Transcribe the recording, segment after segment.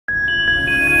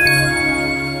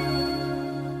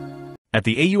At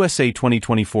the AUSA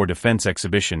 2024 Defense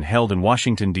Exhibition held in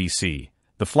Washington, D.C.,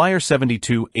 the Flyer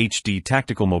 72 HD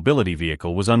tactical mobility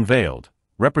vehicle was unveiled,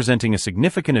 representing a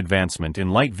significant advancement in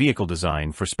light vehicle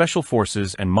design for special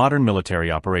forces and modern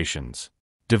military operations.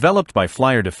 Developed by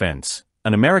Flyer Defense,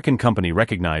 an American company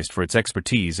recognized for its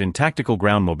expertise in tactical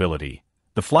ground mobility,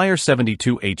 the Flyer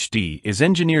 72 HD is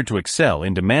engineered to excel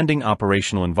in demanding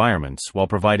operational environments while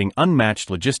providing unmatched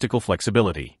logistical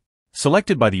flexibility.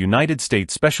 Selected by the United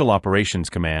States Special Operations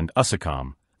Command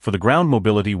 (USACOM) for the Ground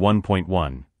Mobility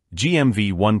 1.1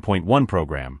 (GMV 1.1)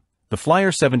 program, the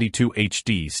Flyer 72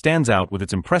 HD stands out with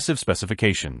its impressive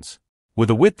specifications. With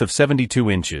a width of 72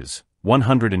 inches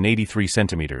 (183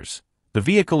 centimeters), the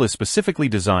vehicle is specifically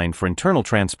designed for internal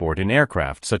transport in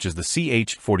aircraft such as the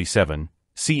CH-47,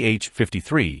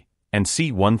 CH-53, and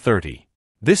C-130.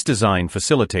 This design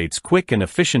facilitates quick and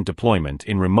efficient deployment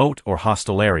in remote or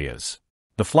hostile areas.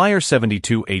 The Flyer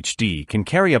 72 HD can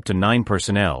carry up to 9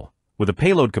 personnel, with a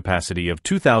payload capacity of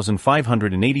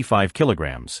 2,585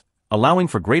 kilograms, allowing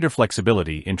for greater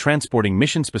flexibility in transporting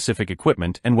mission-specific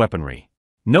equipment and weaponry.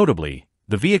 Notably,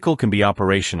 the vehicle can be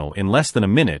operational in less than a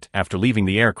minute after leaving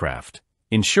the aircraft,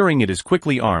 ensuring it is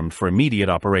quickly armed for immediate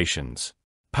operations.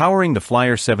 Powering the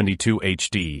Flyer 72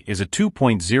 HD is a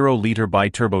 2.0-liter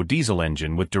bi-turbo diesel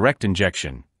engine with direct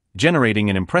injection, generating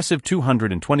an impressive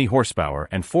 220 horsepower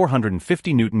and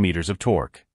 450 newton-meters of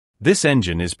torque. This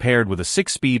engine is paired with a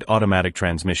 6-speed automatic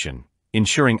transmission,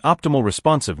 ensuring optimal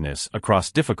responsiveness across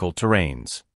difficult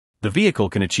terrains. The vehicle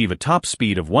can achieve a top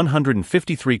speed of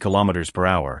 153 km per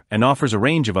hour and offers a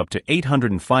range of up to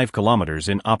 805 km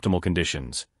in optimal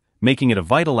conditions, making it a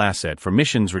vital asset for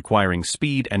missions requiring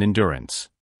speed and endurance.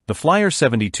 The Flyer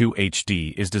 72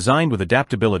 HD is designed with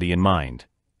adaptability in mind,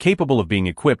 capable of being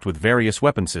equipped with various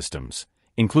weapon systems,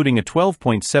 including a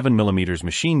 12.7mm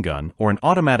machine gun or an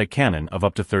automatic cannon of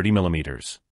up to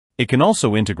 30mm. It can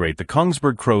also integrate the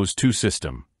Kongsberg Crows II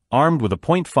system, armed with a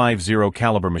 .50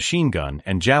 caliber machine gun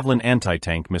and Javelin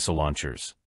anti-tank missile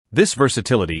launchers. This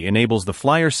versatility enables the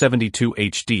Flyer 72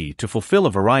 HD to fulfill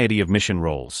a variety of mission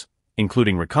roles,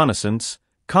 including reconnaissance,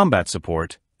 combat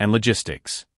support, and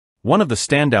logistics. One of the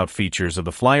standout features of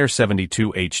the Flyer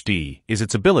 72 HD is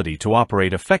its ability to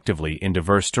operate effectively in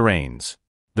diverse terrains.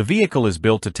 The vehicle is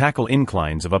built to tackle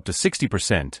inclines of up to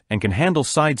 60% and can handle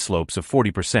side slopes of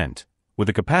 40%, with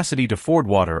a capacity to ford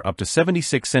water up to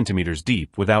 76 centimeters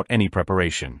deep without any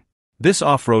preparation. This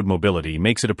off-road mobility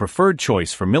makes it a preferred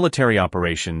choice for military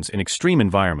operations in extreme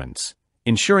environments,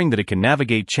 ensuring that it can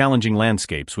navigate challenging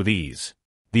landscapes with ease.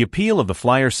 The appeal of the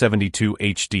Flyer 72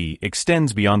 HD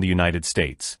extends beyond the United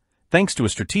States, thanks to a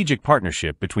strategic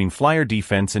partnership between Flyer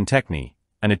Defense and Techni,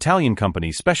 an Italian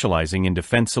company specializing in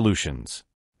defense solutions.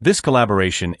 This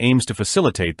collaboration aims to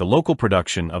facilitate the local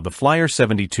production of the Flyer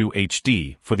 72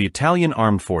 HD for the Italian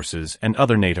armed forces and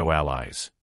other NATO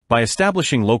allies. By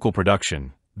establishing local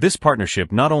production, this partnership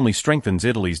not only strengthens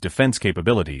Italy's defense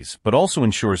capabilities but also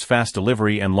ensures fast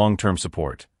delivery and long-term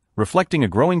support, reflecting a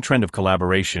growing trend of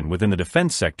collaboration within the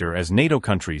defense sector as NATO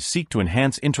countries seek to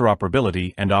enhance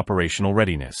interoperability and operational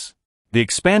readiness. The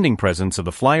expanding presence of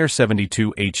the Flyer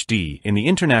 72 HD in the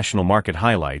international market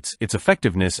highlights its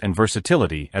effectiveness and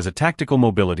versatility as a tactical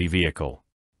mobility vehicle.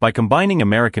 By combining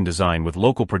American design with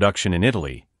local production in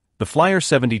Italy, the Flyer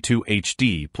 72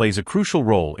 HD plays a crucial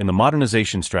role in the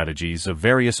modernization strategies of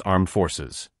various armed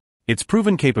forces. Its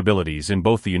proven capabilities in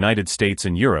both the United States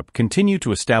and Europe continue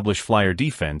to establish Flyer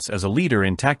Defense as a leader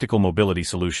in tactical mobility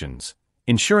solutions,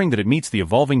 ensuring that it meets the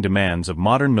evolving demands of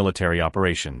modern military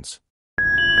operations.